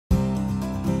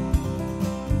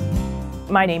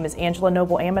My name is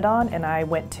Noble Amidon, and I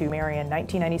went to Marion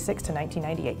 1996 to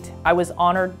 1998. I was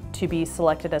honored to be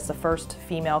selected as the first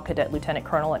female cadet lieutenant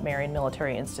colonel at Marion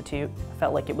Military Institute. I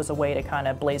felt like it was a way to kind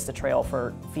of blaze the trail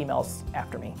for females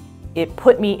after me. It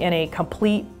put me in a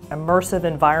complete immersive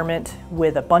environment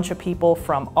with a bunch of people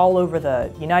from all over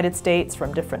the United States,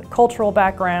 from different cultural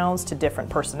backgrounds to different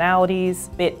personalities.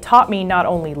 It taught me not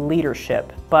only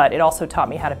leadership, but it also taught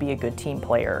me how to be a good team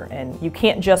player. And you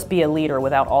can't just be a leader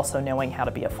without also knowing how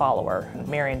to be a follower. And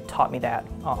Marion taught me that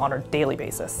on a daily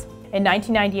basis. In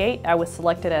 1998, I was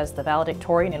selected as the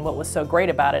valedictorian, and what was so great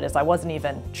about it is I wasn't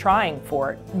even trying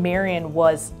for it. Marion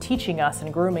was teaching us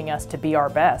and grooming us to be our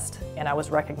best, and I was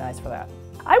recognized for that.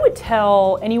 I would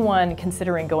tell anyone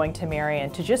considering going to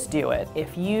Marion to just do it.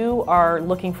 If you are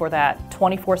looking for that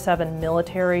 24/7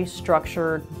 military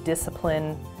structured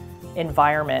discipline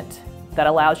environment that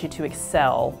allows you to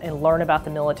excel and learn about the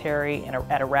military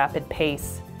at a rapid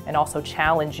pace, and also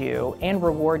challenge you and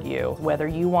reward you, whether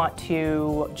you want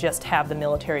to just have the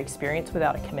military experience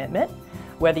without a commitment,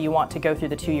 whether you want to go through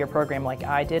the 2-year program like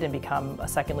I did and become a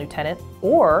second lieutenant,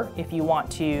 or if you want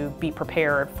to be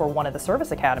prepared for one of the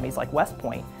service academies like West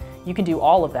Point, you can do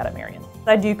all of that at Marion.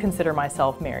 I do consider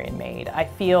myself Marion made. I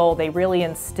feel they really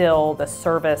instill the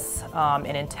service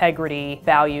and integrity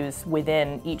values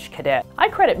within each cadet. I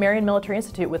credit Marion Military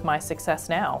Institute with my success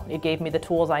now. It gave me the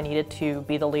tools I needed to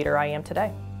be the leader I am today.